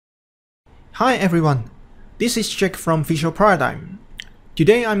Hi everyone, this is Jack from Visual Paradigm.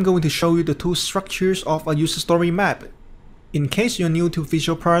 Today I'm going to show you the two structures of a user story map. In case you're new to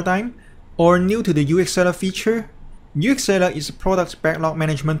Visual Paradigm or new to the UXeller feature, UXeller is a product backlog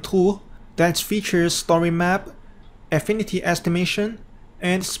management tool that features story map, affinity estimation,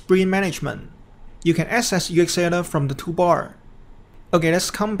 and sprint management. You can access UXeller from the toolbar. Okay, let's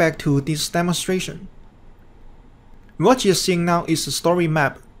come back to this demonstration. What you're seeing now is a story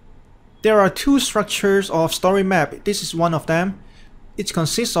map. There are two structures of story map. This is one of them. It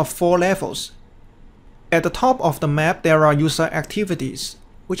consists of 4 levels. At the top of the map, there are user activities,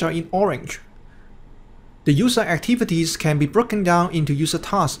 which are in orange. The user activities can be broken down into user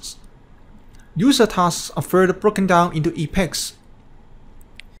tasks. User tasks are further broken down into epochs.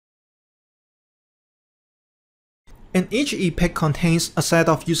 And each epoch contains a set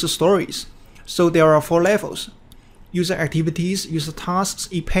of user stories. So there are 4 levels: user activities, user tasks,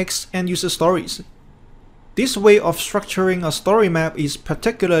 epochs, and user stories. This way of structuring a story map is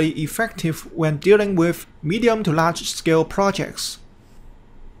particularly effective when dealing with medium to large scale projects.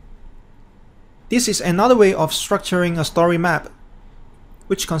 This is another way of structuring a story map,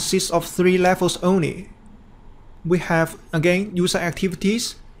 which consists of 3 levels only. We have, again, user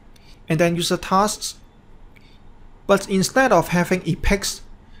activities, and then user tasks. But instead of having epochs,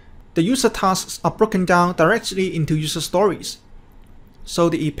 the user tasks are broken down directly into user stories, so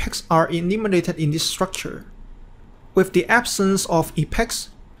the epochs are eliminated in this structure. With the absence of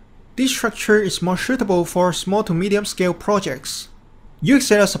epochs, this structure is more suitable for small to medium scale projects.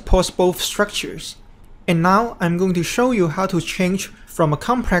 UXeller supports both structures, and now I'm going to show you how to change from a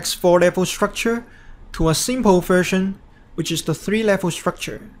complex 4-level structure to a simple version, which is the 3-level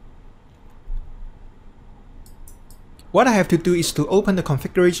structure. What I have to do is to open the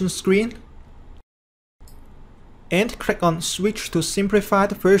configuration screen and click on Switch to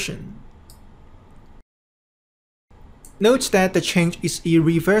Simplified Version. Note that the change is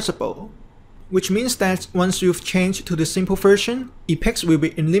irreversible, which means that once you've changed to the simple version, epochs will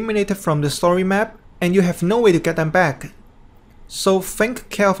be eliminated from the story map and you have no way to get them back. So think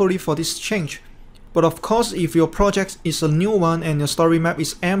carefully for this change. But of course, if your project is a new one and your story map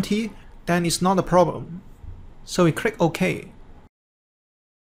is empty, then it's not a problem. So we click OK.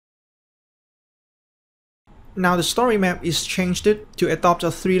 Now the story map is changed to adopt a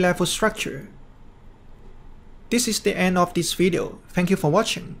 3-level structure. This is the end of this video. Thank you for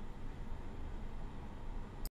watching.